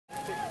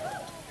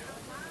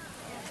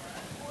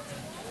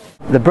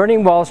The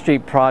Burning Wall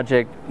Street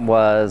project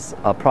was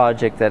a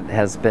project that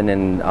has been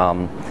in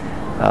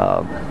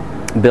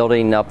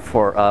building up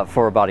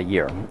for about a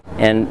year.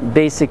 And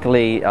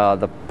basically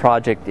the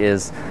project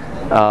is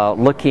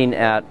looking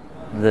at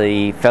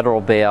the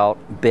federal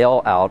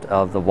bailout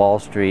of the Wall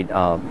Street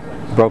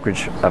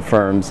brokerage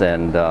firms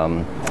and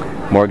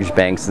mortgage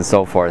banks and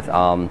so forth,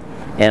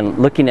 and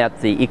looking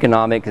at the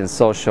economic and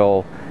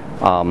social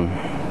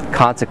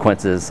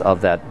consequences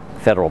of that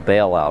federal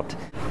bailout.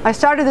 I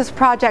started this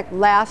project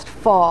last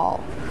fall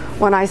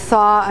when I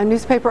saw a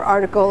newspaper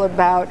article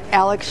about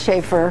Alex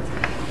Schaefer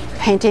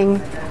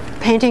painting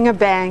a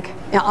bank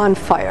on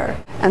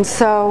fire. And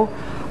so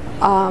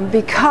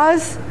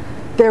because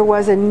there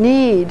was a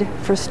need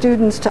for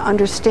students to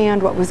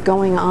understand what was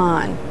going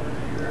on,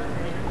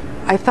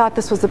 I thought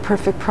this was the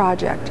perfect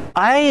project.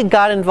 I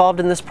got involved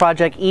in this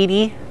project.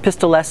 Edie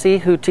Pistolesi,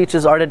 who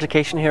teaches art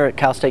education here at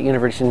Cal State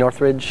University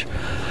Northridge,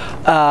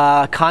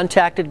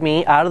 contacted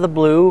me out of the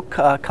blue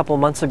a couple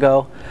months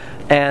ago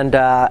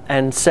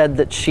and said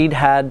that she'd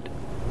had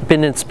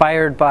been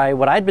inspired by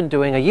what I'd been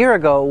doing a year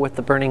ago with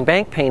the burning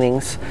bank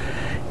paintings,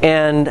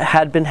 and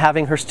had been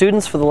having her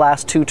students for the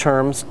last 2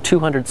 terms,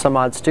 200 some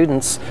odd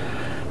students,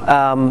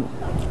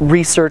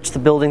 research the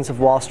buildings of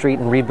Wall Street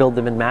and rebuild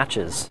them in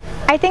matches.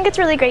 I think it's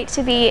really great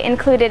to be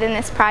included in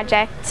this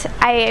project.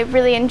 I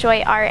really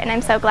enjoy art, and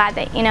I'm so glad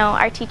that, you know,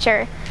 our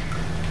teacher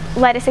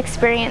let us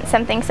experience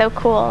something so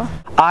cool.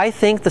 I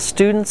think the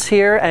students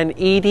here and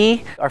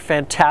Edie are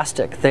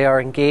fantastic. They are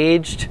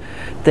engaged,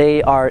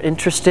 they are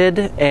interested,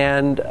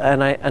 and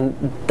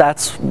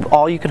that's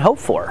all you can hope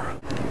for.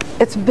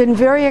 It's been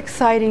very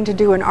exciting to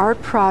do an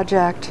art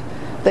project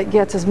that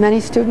gets as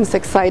many students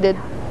excited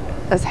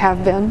as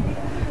have been.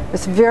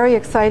 It's very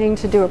exciting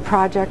to do a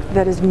project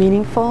that is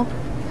meaningful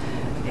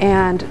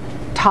and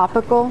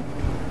topical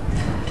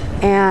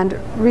and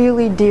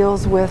really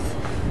deals with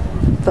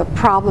the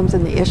problems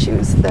and the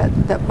issues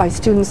that my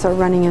students are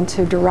running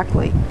into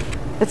directly.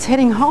 It's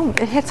hitting home.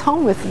 It hits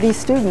home with these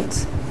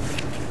students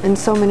in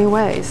so many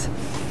ways.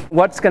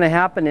 What's going to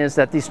happen is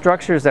that these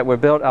structures that were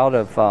built out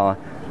of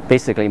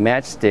basically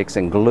matchsticks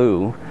and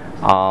glue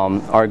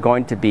are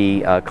going to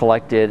be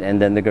collected, and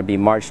then they're going to be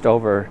marched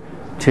over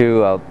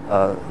to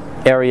a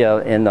area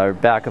in the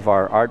back of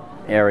our art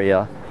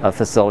area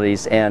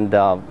facilities, and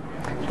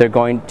they're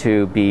going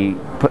to be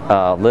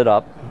lit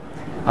up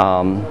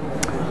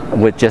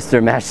with just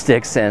their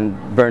matchsticks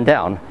and burned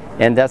down.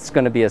 And that's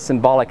going to be a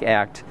symbolic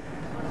act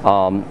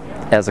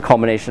as a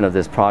culmination of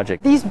this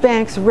project. These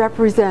banks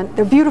represent,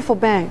 they're beautiful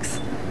banks,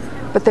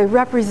 but they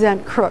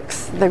represent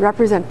crooks. They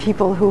represent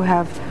people who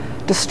have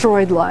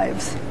destroyed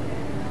lives.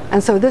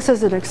 And so this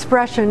is an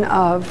expression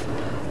of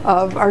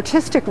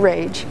artistic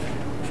rage.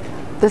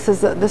 This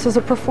is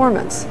a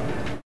performance.